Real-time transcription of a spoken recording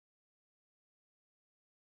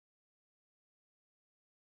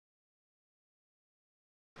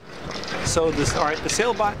The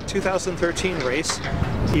Sailbot 2013 race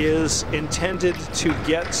is intended to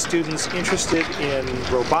get students interested in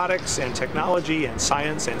robotics and technology and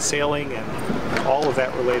science and sailing and all of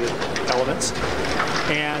that related elements.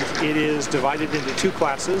 And it is divided into two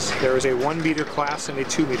classes. There is a 1 meter class and a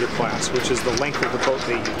 2 meter class, which is the length of the boat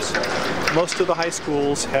they use. Most of the high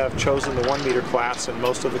schools have chosen the 1 meter class, and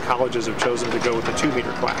most of the colleges have chosen to go with the 2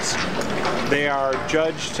 meter class. They are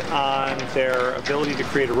judged on their ability to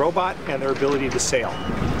create a robot and their ability to sail.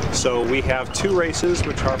 So we have 2 races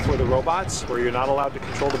which are for the robots, where you're not allowed to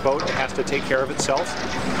control the boat, it has to take care of itself.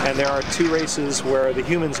 And there are 2 races where the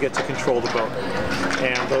humans get to control the boat.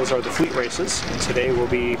 And those are the fleet races. And today will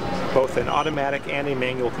be both an automatic and a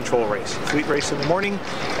manual control race. A fleet race in the morning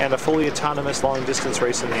and a fully autonomous long distance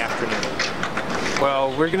race in the afternoon.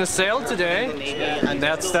 Well, we're going to sail today, and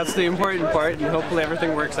that's the important part, and hopefully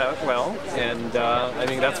everything works out well, and I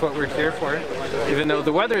think that's what we're here for. Even though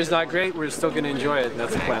the weather is not great, we're still going to enjoy it, and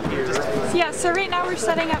that's the plan. Yeah, so right now we're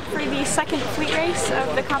setting up for the second fleet race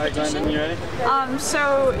of the competition.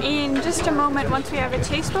 So in just a moment, once we have a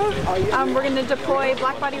chase boat, we're going to deploy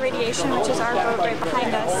black body radiation, which is our boat right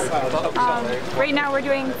behind us. Right now we're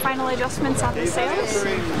doing final adjustments on the sails,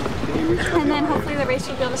 and then hopefully the race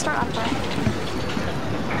will be able to start on time.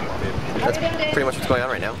 That's pretty much what's going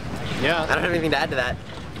on right now. Yeah. I don't have anything to add to that.